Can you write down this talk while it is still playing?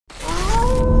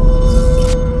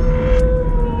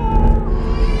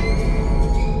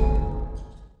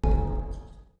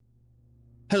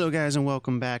Hello guys and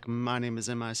welcome back. My name is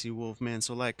MIC Wolfman,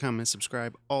 so like, comment,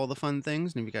 subscribe, all the fun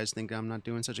things. And if you guys think I'm not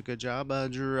doing such a good job,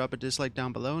 drop a dislike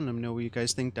down below and let me know what you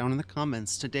guys think down in the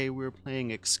comments. Today we're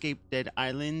playing Escape Dead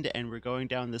Island and we're going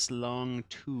down this long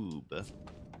tube,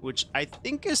 which I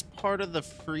think is part of the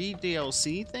free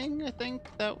DLC thing. I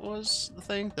think that was the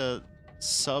thing, the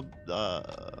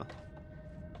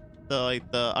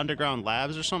underground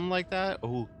labs or something like that.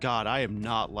 Oh god, I am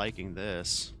not liking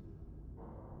this.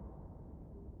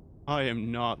 I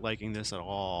am not liking this at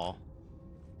all.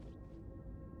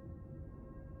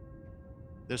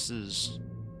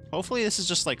 Hopefully this is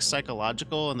just like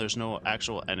psychological and there's no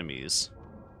actual enemies.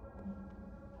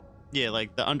 Yeah,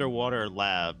 like the underwater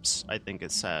labs, I think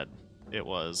it said it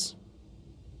was.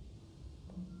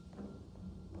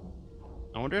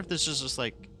 I wonder if this is just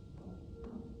like...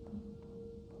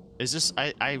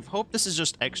 I hope this is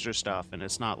just extra stuff and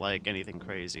it's not like anything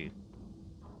crazy.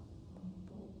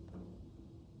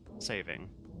 Saving.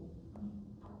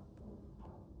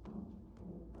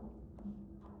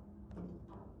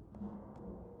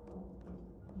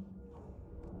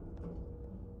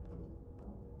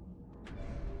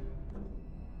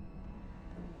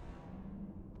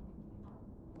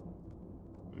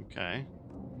 Okay.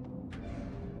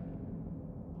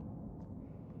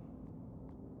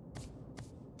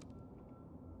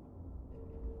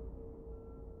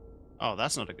 Oh,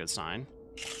 that's not a good sign.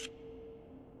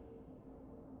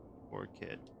 Poor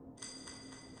kid.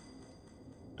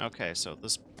 Okay, so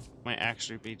this might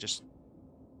actually be just...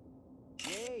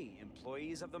 Yay,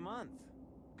 employees of the month.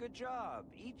 Good job,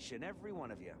 each and every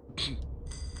one of you.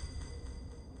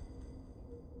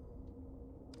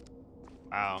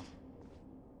 Wow.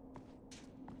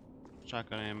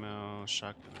 Shotgun ammo,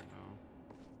 shotgun ammo.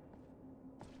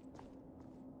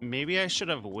 Maybe I should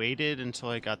have waited until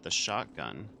I got the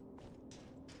shotgun.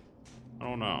 I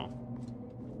don't know.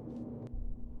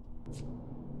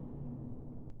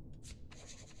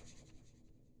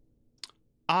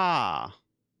 Ah,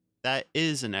 that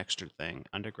is an extra thing.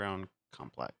 Underground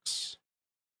complex.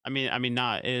 I mean,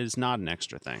 not is not an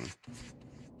extra thing.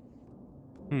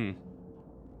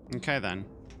 Okay then.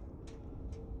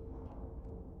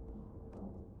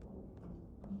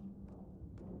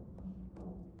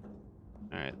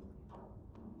 All right.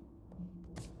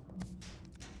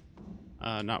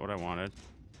 Not what I wanted.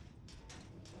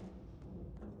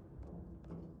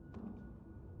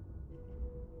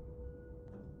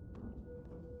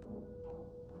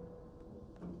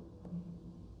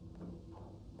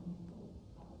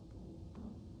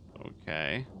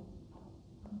 Okay.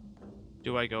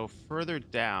 Do I go further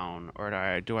down,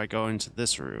 or do I go into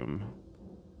this room?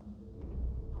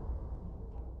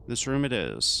 This room it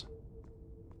is.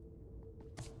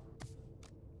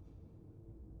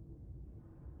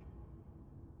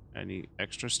 Any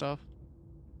extra stuff?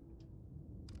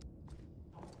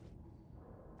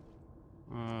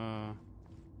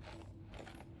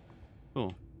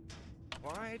 Cool.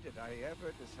 Why did I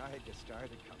ever decide to start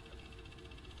a company?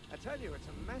 I tell you, it's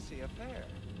a messy affair.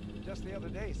 Just the other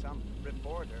day, some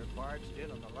reporter barged in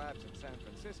on the labs in San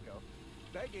Francisco,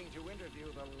 begging to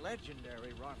interview the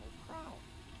legendary Ronald Crown.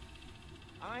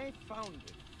 I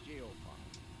founded Geofarm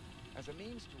as a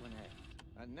means to an end,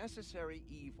 a necessary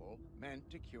evil meant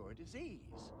to cure disease.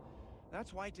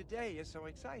 That's why today is so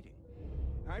exciting.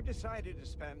 I've decided to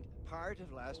spend part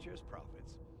of last year's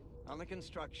profits on the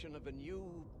construction of a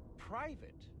new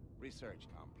private research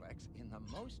complex in the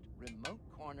most remote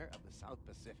corner of the South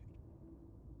Pacific.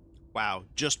 Wow,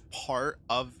 just part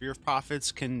of your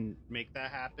profits can make that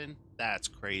happen? That's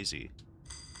crazy.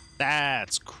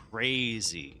 That's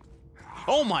crazy.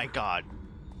 Oh my god.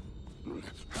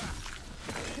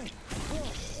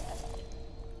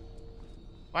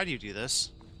 Why do you do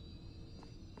this?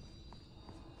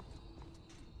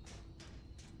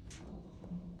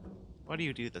 Why do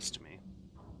you do this to me?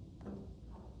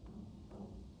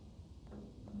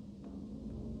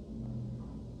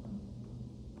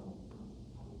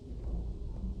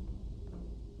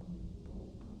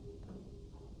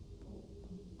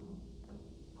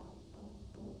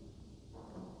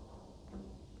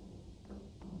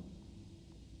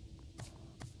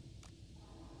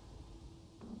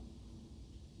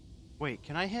 Wait,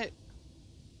 can I hit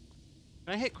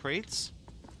crates?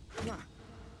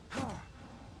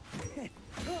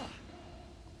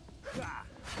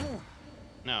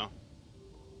 No.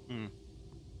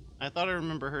 I thought I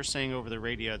remember her saying over the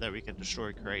radio that we could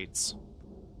destroy crates.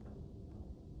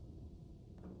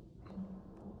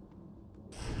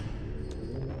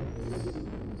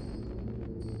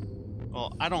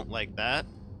 Well, I don't like that.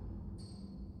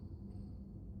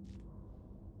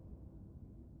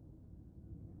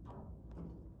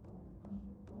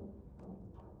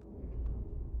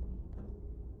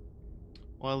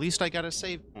 Well, at least I got a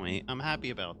save point. I'm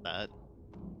happy about that.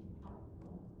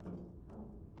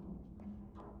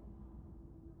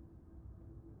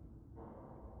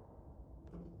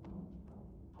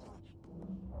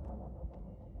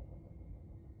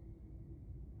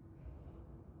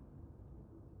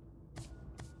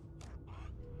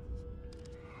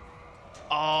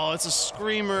 Oh, it's a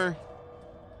screamer.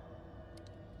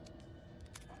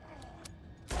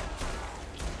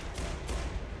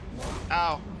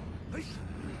 Ow.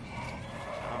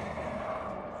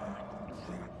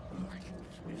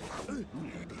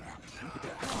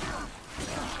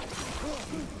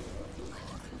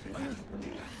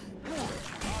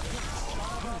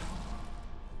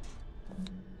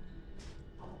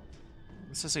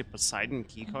 This is a Poseidon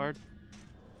keycard?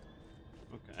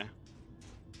 Okay.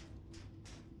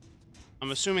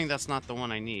 I'm assuming that's not the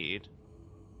one I need.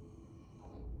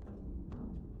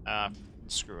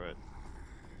 Screw it.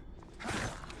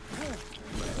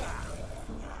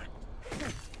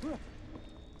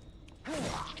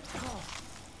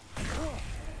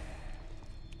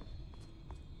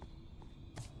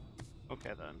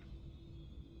 Okay then.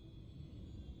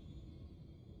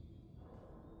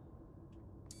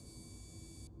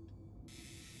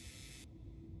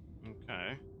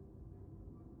 Okay.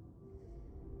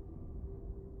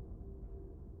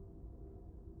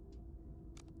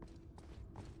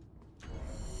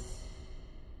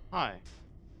 Hi.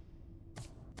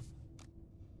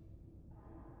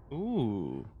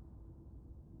 Ooh.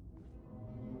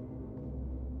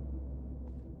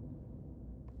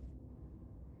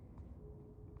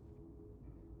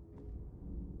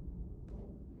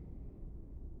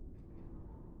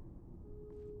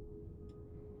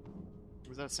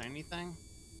 Does that say anything?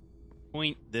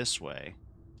 Point this way.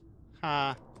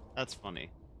 Ha, that's funny.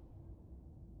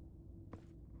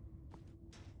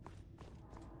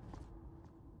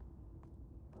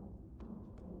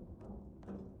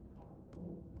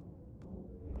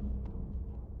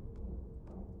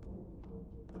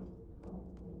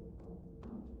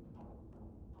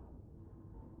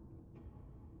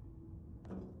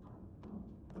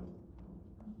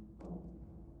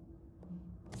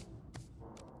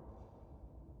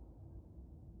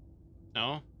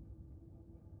 No?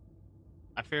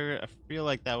 I feel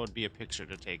like that would be a picture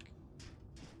to take.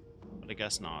 But I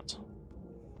guess not.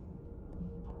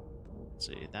 Let's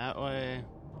see, that way.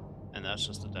 And that's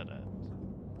just a dead end.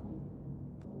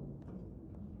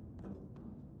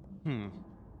 Hmm.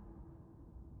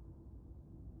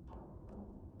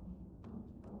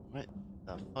 What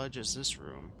the fudge is this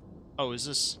room? Oh, is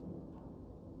this...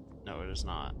 No, it is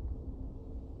not.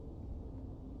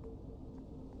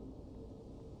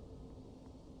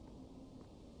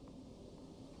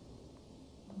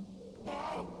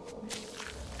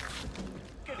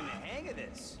 Getting the hang of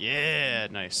this. Yeah,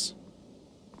 nice.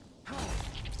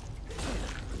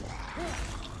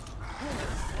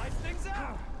 Slice things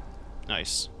out.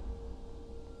 Nice.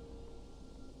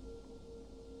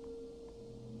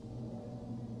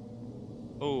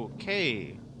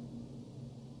 Okay.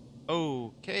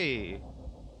 Okay.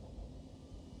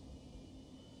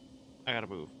 I gotta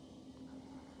move.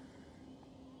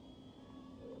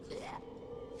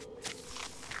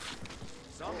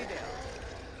 Zombie down.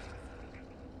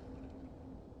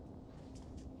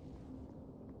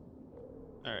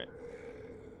 Alright.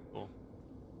 Cool.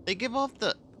 They give off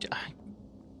the...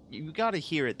 You gotta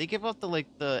hear it. They give off the, like,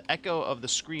 the echo of the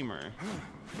screamer.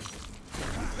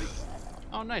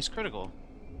 Oh, nice. Critical.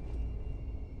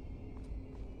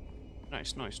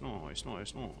 Nice, nice, nice,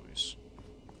 nice, nice.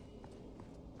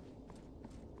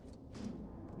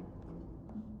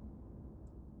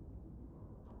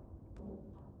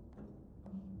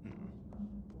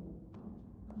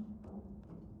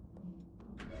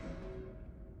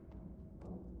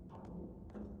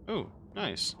 Oh,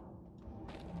 nice.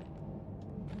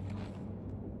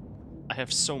 I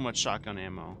have so much shotgun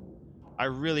ammo. I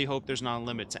really hope there's not a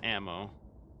limit to ammo.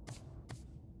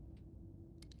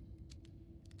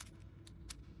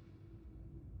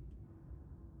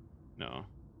 No.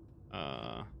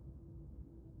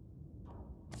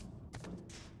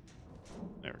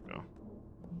 There we go.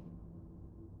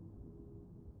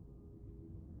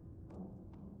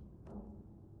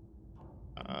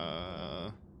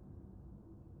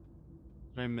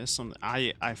 Did I miss something?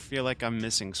 I feel like I'm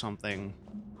missing something.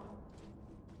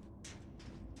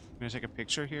 Can I take a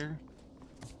picture here?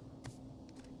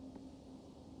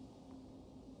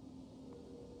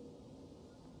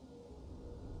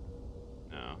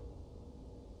 No.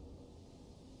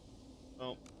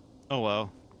 Oh. Oh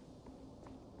well.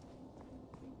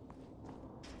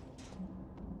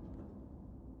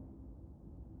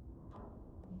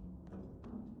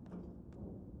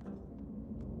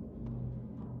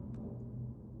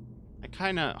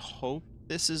 kind of hope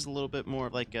this is a little bit more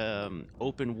of like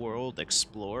open world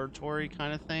exploratory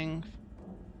kind of thing,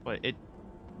 but it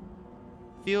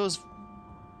feels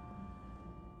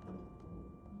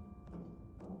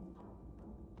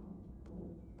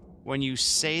when you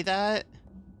say that,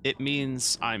 it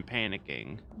means I'm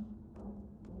panicking.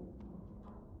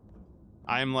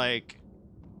 I'm like,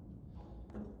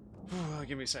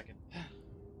 give me a second.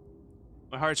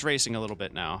 My heart's racing a little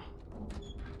bit now.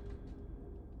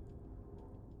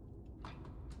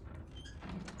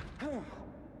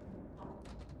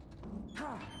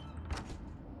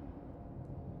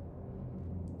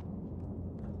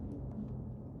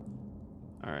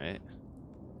 All right.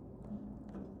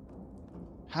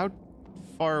 How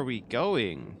far are we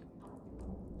going?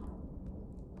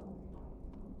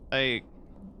 Like,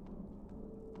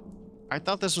 I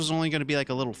thought this was only going to be like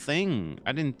a little thing.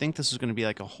 I didn't think this was going to be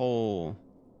like a whole...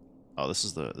 Oh, this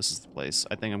is the place.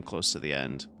 I think I'm close to the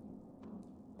end.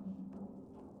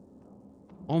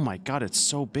 Oh my god, it's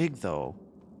so big though.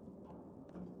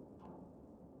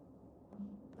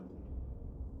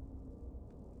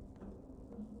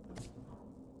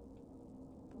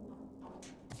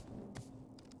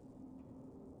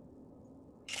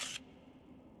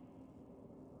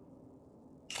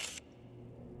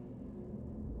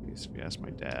 Needs to be asked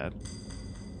my dad.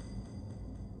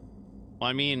 Well,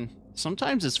 I mean,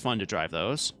 sometimes it's fun to drive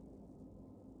those.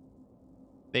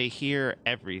 They hear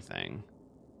everything.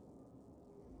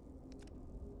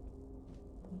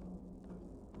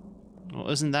 Well,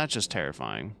 isn't that just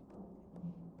terrifying?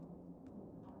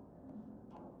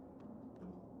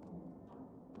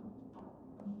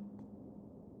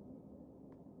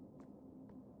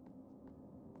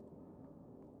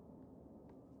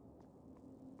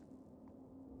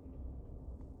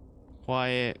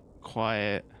 Quiet,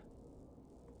 quiet.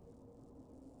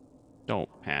 Don't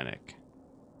panic.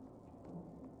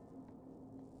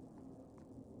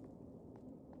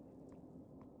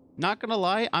 Not gonna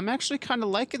lie, I'm actually kind of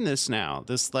liking this now.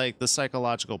 This, like, the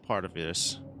psychological part of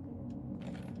this.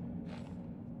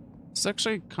 It's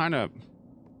actually kind of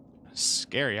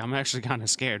scary. I'm actually kind of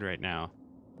scared right now.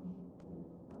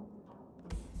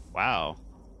 Wow.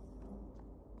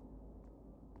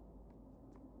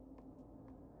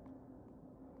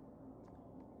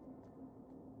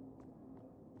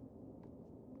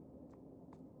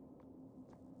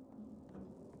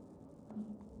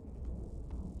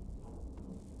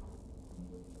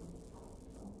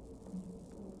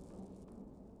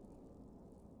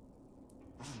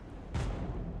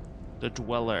 The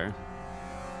Dweller.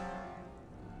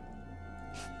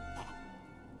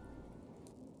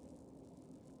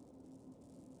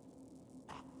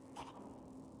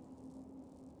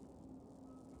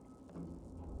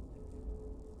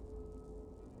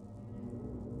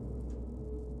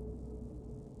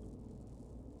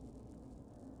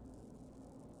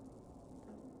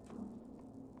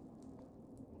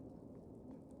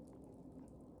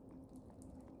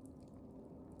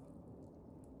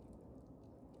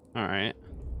 All right.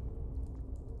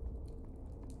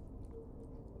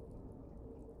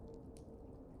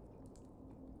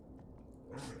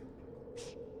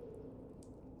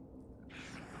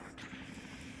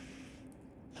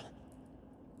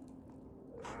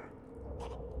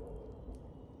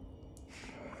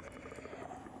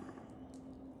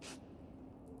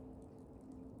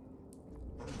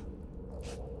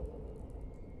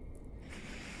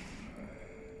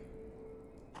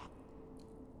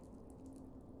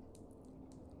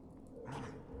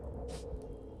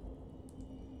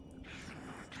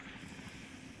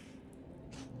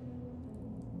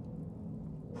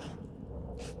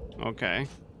 Okay.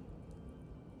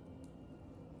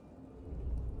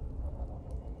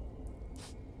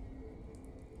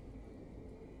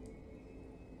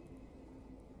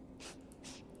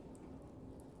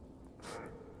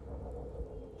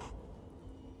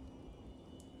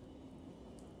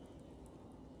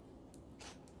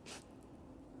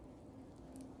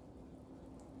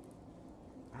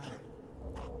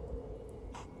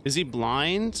 Is he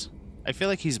blind? I feel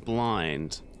like he's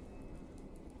blind.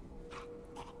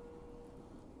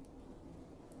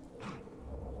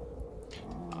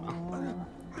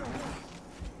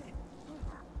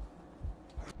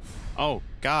 Oh,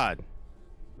 God.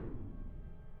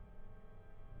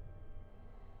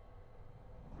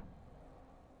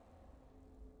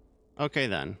 Okay,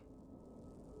 then.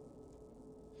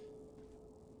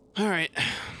 All right.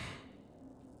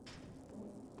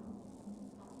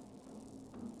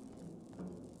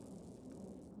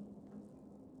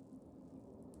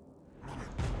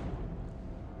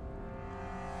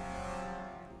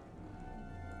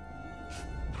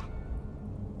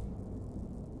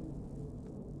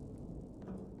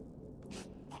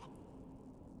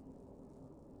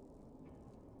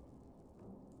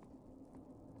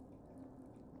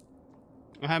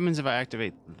 What happens if I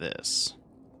activate this?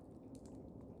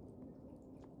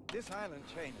 This island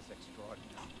chain is extraordinary.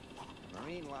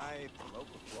 Marine life, the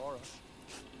local flora.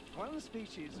 One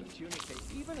species of tunicate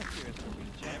even appears to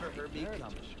regenerate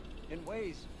nerve tissue in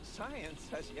ways science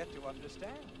has yet to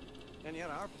understand. And yet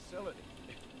our facility,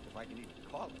 if I can even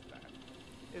call it that,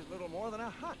 is little more than a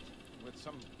hut with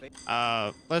some...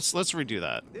 Let's redo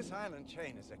that. This island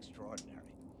chain is extraordinary.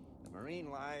 The marine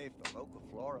life, the local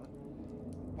flora.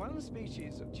 One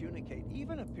species of tunicate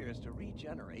even appears to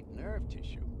regenerate nerve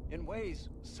tissue in ways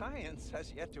science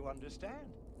has yet to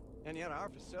understand. And yet our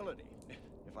facility,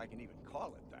 if I can even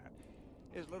call it that,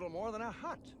 is little more than a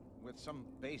hut with some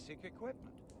basic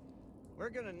equipment.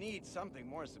 We're gonna need something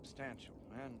more substantial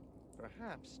and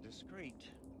perhaps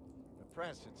discreet. The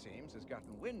press, it seems, has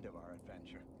gotten wind of our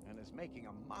adventure and is making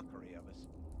a mockery of us.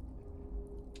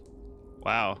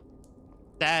 Wow.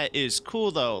 That is cool,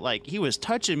 though. Like, he was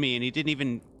touching me and he didn't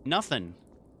even... Nothing.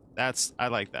 I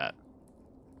like that.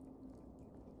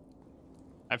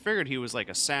 I figured he was like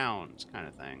a sound kind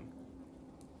of thing.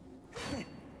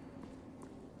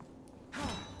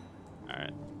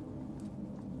 Alright.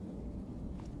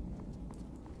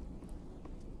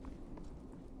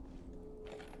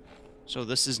 So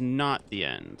this is not the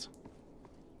end.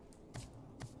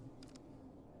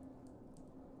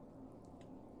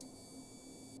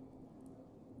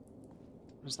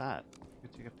 What's that? I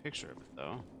can take a picture of it,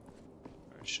 though.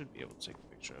 Or I should be able to take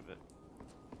a picture of it.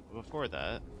 But before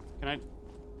that, can I...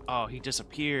 Oh, he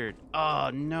disappeared. Oh,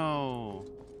 no.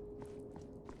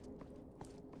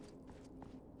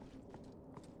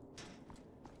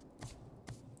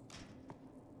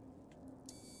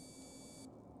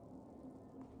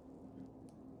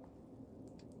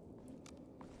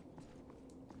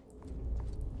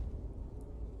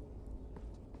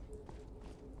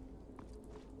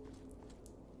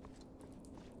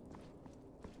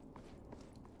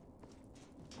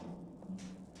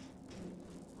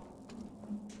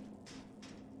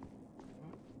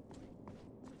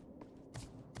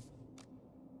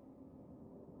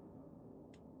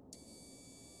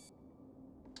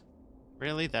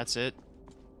 Really? That's it?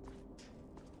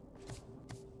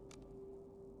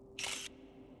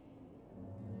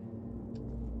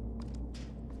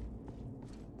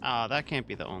 Ah, that can't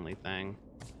be the only thing.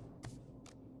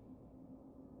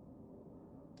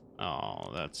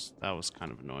 Oh, that was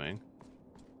kind of annoying.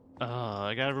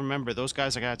 I gotta remember, those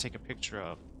guys I gotta take a picture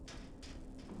of.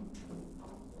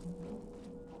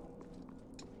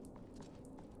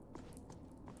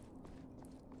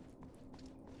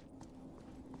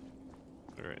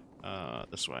 Alright,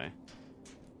 this way.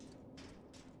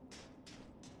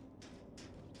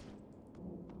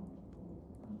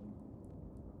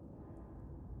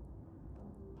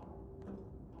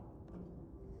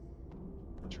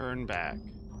 Turn back.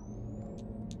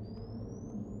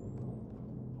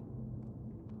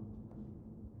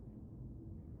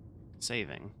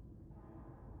 Saving.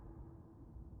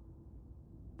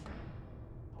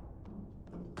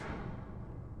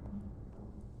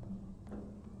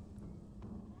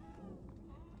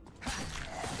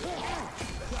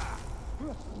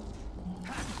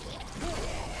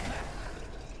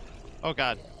 Oh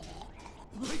God.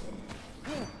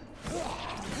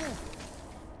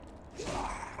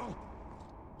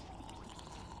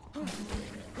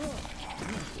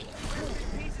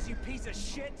 Pieces, you piece of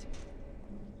shit!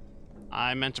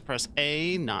 I meant to press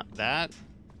A, not that.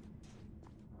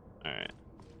 Alright.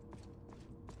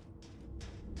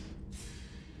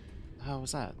 How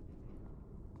was that?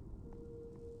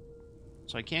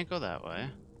 So I can't go that way.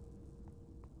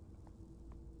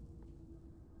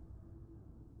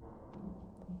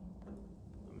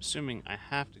 I'm assuming I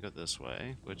have to go this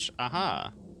way, which,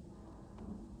 aha!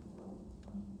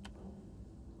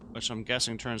 Which I'm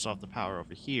guessing turns off the power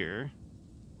over here.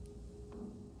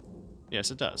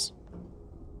 Yes, it does.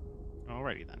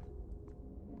 Alrighty then.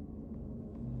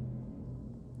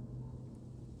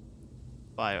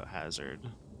 Biohazard.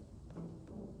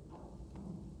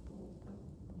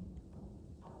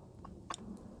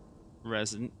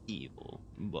 Resident Evil.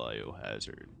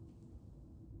 Biohazard.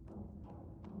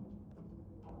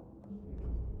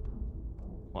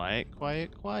 Quiet,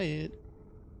 quiet, quiet.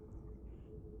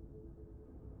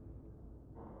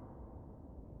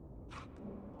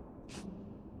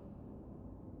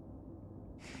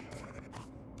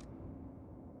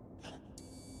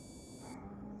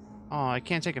 Oh, I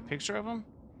can't take a picture of them?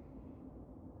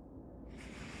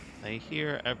 They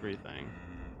hear everything.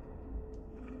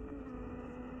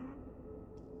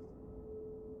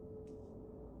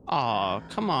 Oh,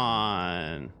 come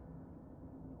on.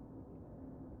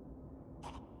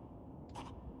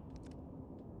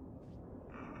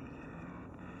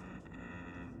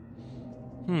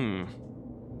 Hmm.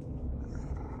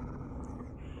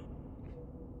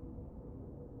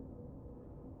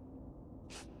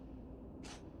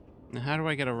 Now how do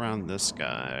I get around this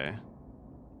guy?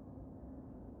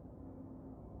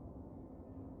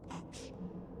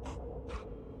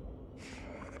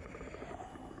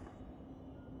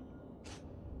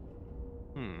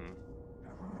 Hmm.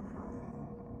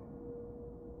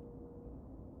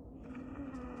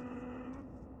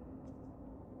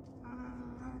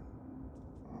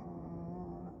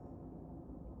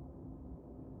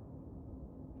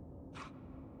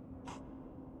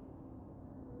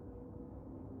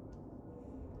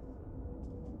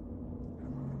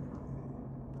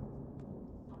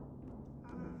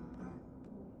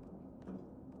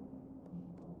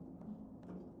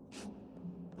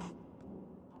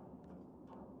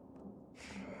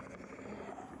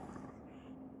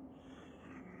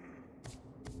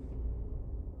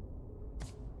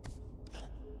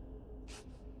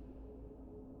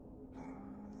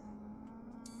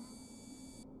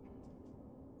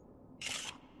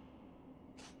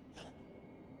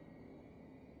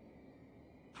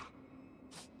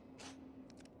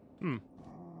 Hmm.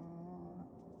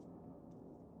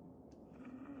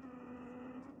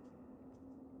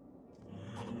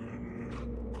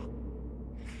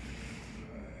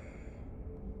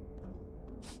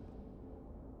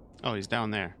 Oh, he's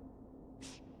down there.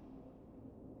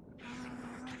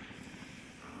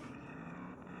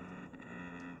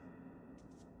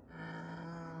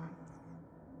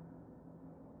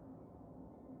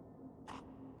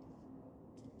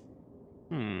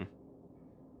 Hmm.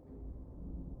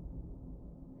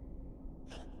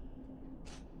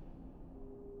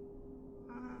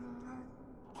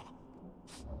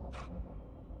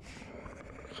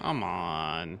 Come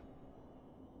on.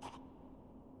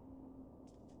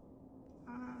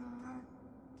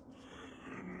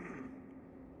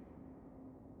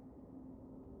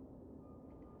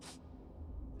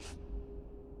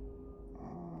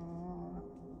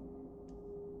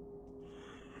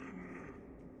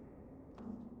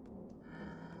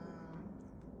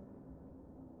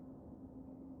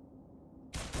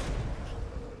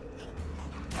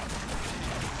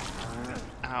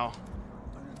 Ow.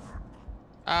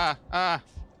 Ah, ah.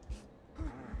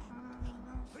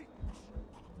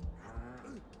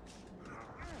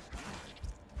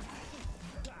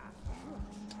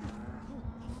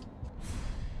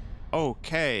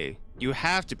 Okay. You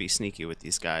have to be sneaky with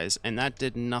these guys, and that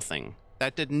did nothing.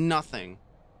 That did nothing.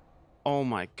 Oh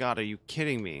my god, are you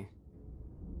kidding me?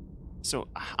 So,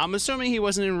 I'm assuming he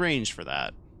wasn't in range for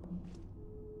that.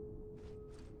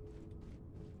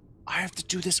 I have to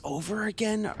do this over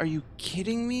again? Are you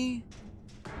kidding me?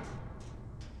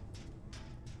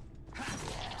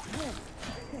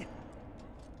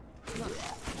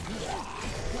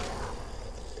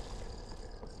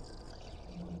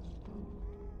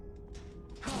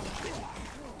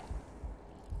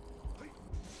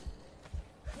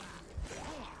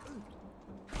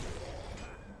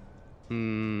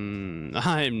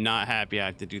 I'm not happy I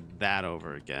have to do that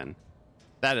over again.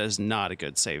 That is not a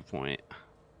good save point.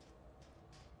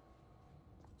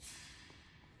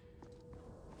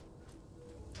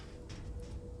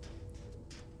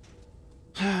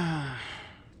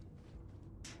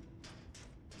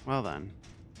 Well then.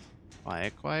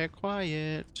 Quiet, quiet,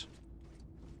 quiet.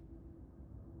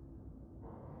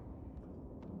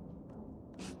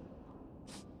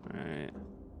 Alright.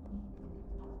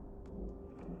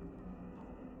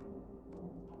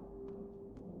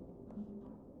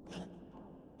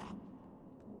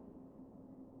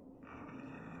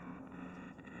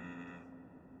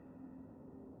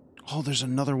 Oh, there's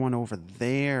another one over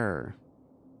there.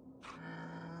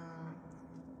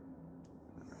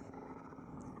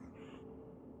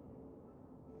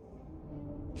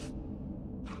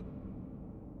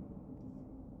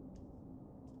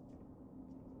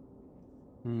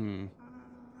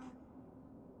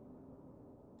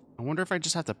 I wonder if I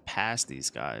just have to pass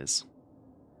these guys.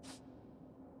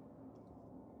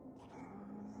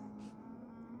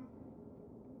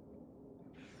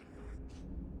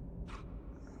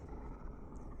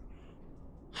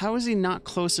 How is he not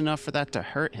close enough for that to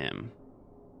hurt him?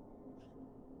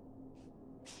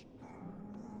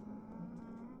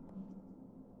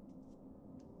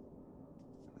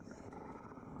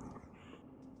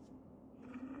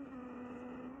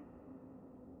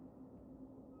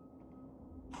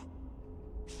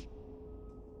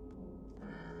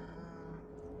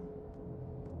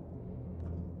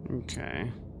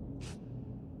 Okay.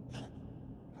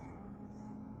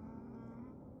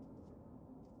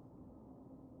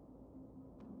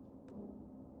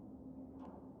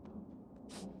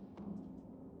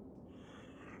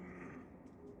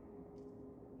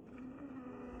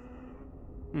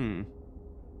 Hmm.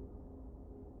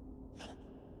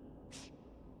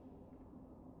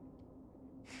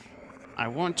 I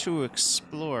want to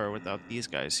explore without these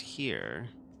guys here.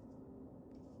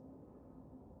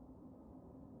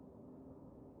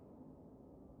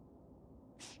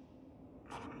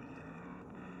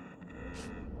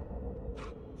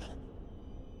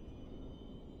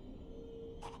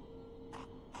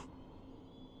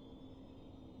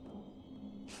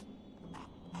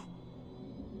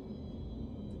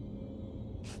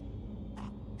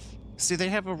 See, they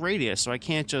have a radius, so I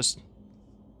can't just...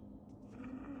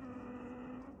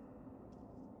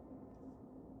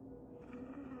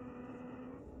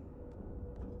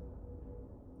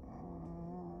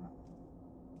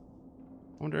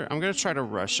 wonder... I'm gonna try to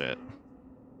rush it.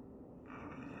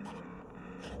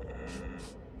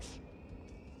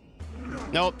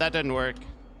 Nope, that didn't work.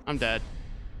 I'm dead.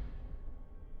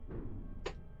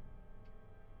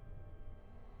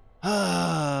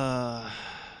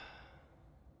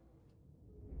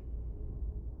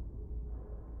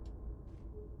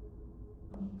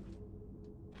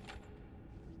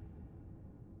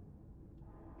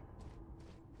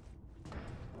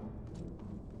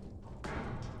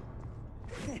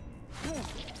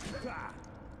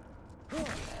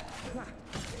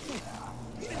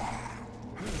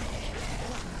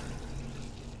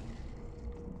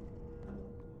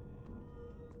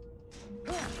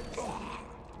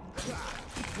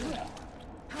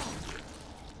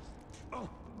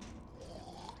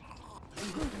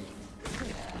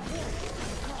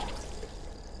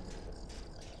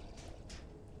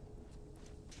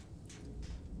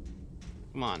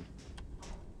 Come on.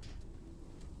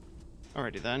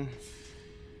 Alrighty then.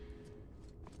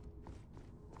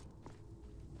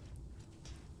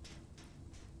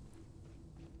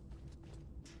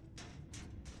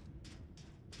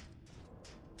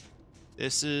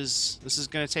 This is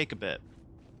gonna take a bit.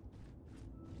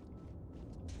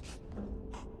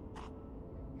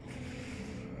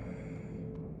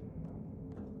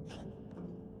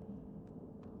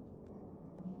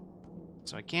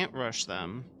 So I can't rush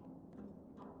them.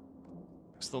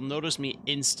 Because they'll notice me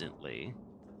instantly.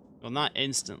 Well, not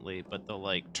instantly, but they'll,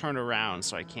 like, turn around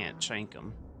so I can't shank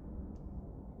them.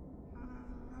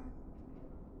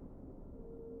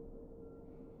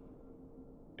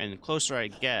 And the closer I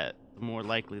get, the more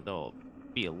likely they'll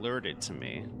be alerted to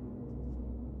me.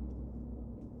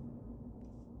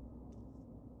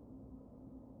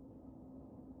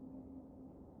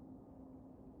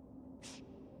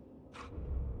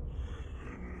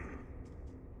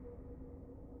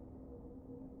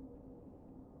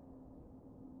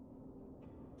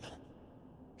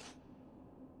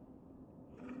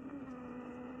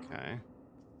 Okay.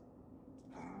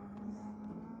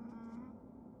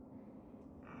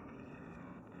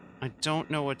 I don't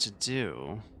know what to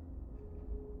do.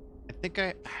 I think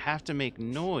I have to make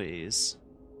noise,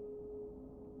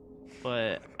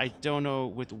 but I don't know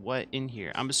with what in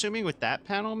here. I'm assuming with that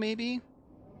panel, maybe?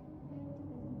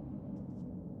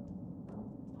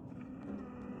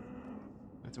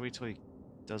 I have to wait till he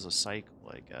does a cycle,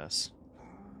 I guess.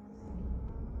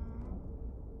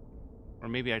 Or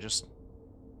maybe I just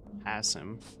pass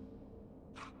him.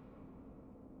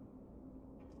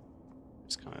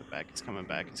 He's coming back, he's coming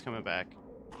back, he's coming back.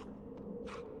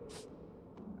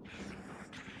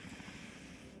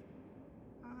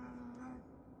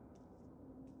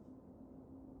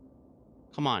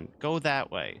 Come on, go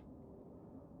that way.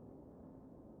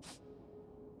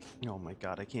 Oh my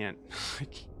god, I can't. I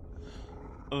can't.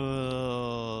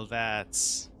 Oh,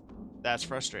 that's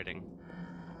frustrating.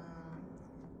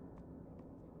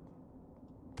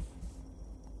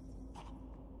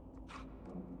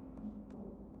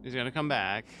 He's gonna come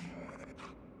back.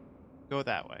 Go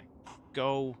that way.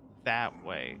 Go that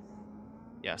way.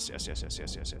 Yes, yes, yes, yes,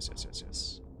 yes, yes, yes, yes, yes,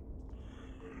 yes.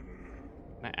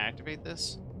 Can I activate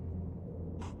this?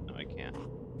 No, I can't.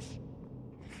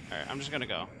 Alright, I'm just gonna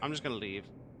go. I'm just gonna leave.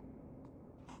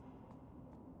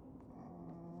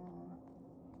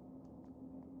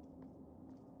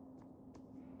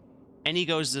 And he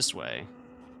goes this way.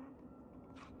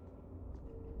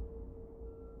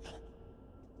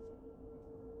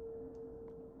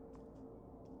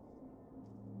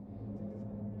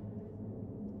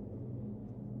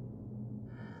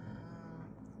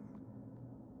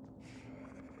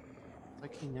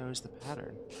 Like he knows the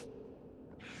pattern.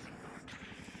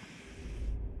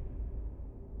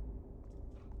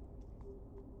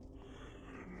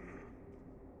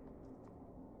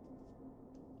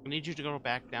 I need you to go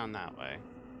back down that way.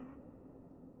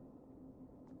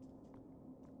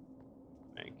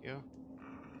 Thank you.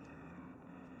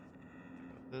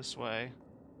 This way.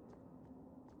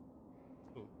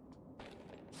 Ooh.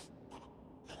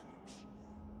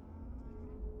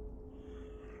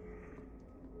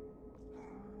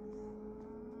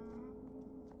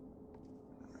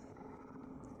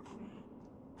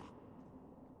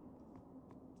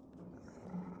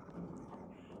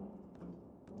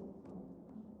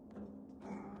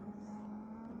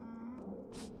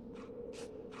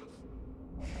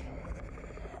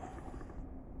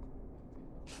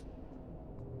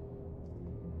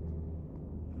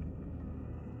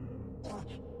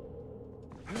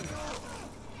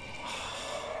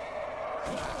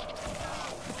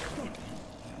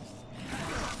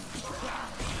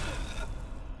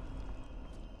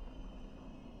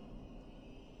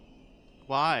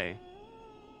 Why?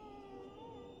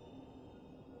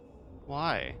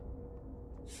 Why?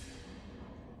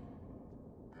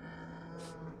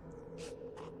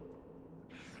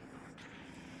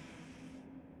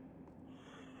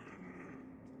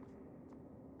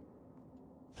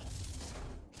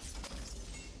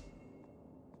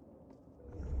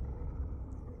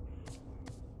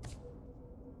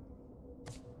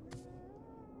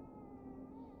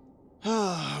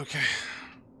 Oh, okay.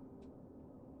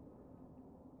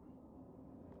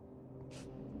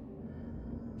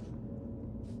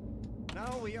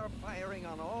 Now we are firing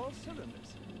on all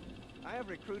cylinders. I have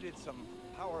recruited some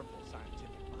powerful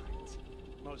scientific minds,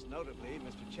 most notably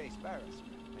Mr. Chase Barris,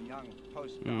 a young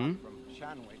postdoc from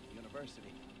Shanwick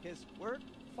University. His work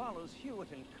follows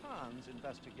Hewitt and Kahn's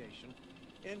investigation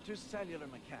into cellular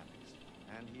mechanics,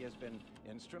 and he has been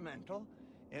instrumental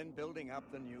in building up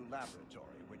the new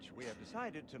laboratory, which we have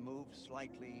decided to move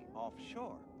slightly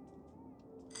offshore.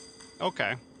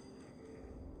 Okay.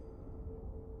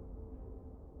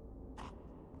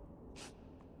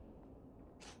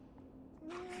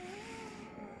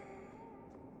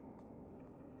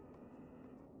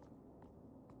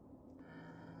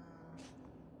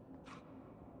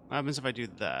 What happens if I do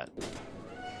that?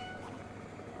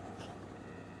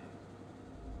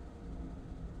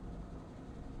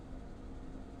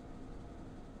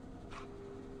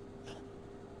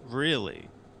 Really?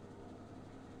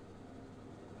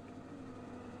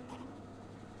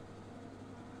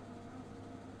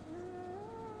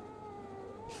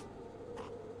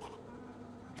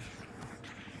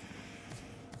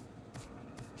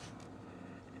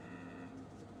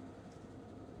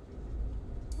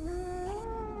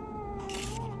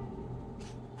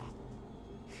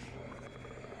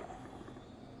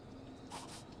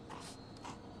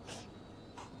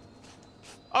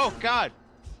 Oh, God.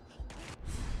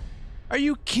 Are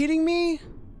you kidding me?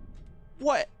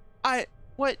 What?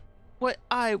 What?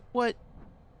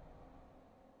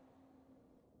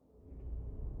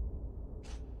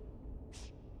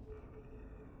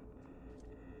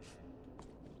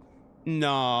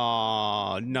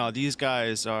 No, these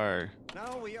guys are...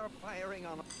 Now we are firing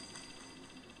on...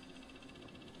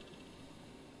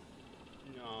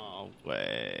 No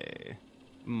way.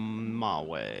 My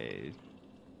way.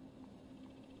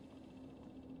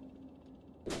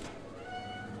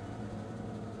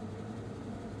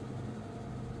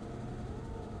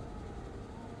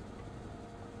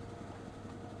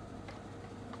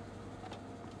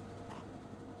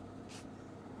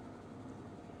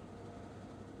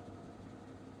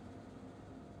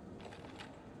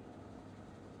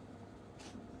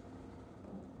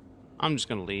 I'm just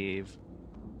gonna leave.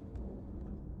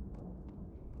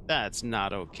 That's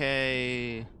not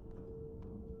okay.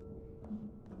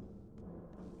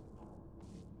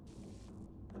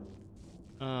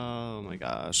 Oh my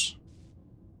gosh.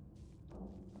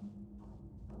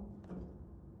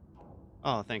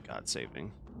 Oh, thank God,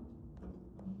 saving.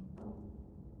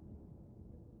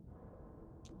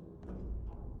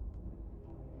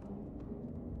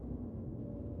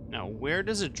 Now, where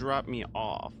does it drop me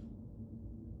off?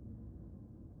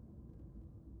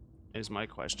 Is my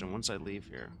question once I leave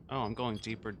here. Oh, I'm going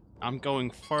deeper. I'm going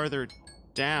farther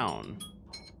down.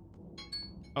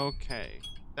 Okay.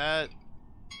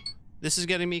 This is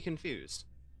getting me confused.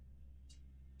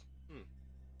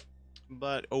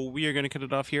 But we are going to cut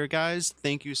it off here, guys.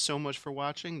 Thank you so much for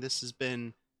watching. This has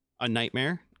been a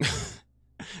nightmare.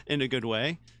 In a good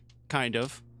way. Kind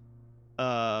of.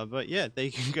 But yeah,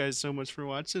 thank you guys so much for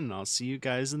watching, and I'll see you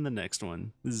guys in the next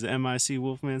one. This is MIC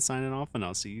Wolfman signing off, and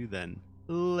I'll see you then.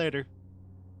 Later.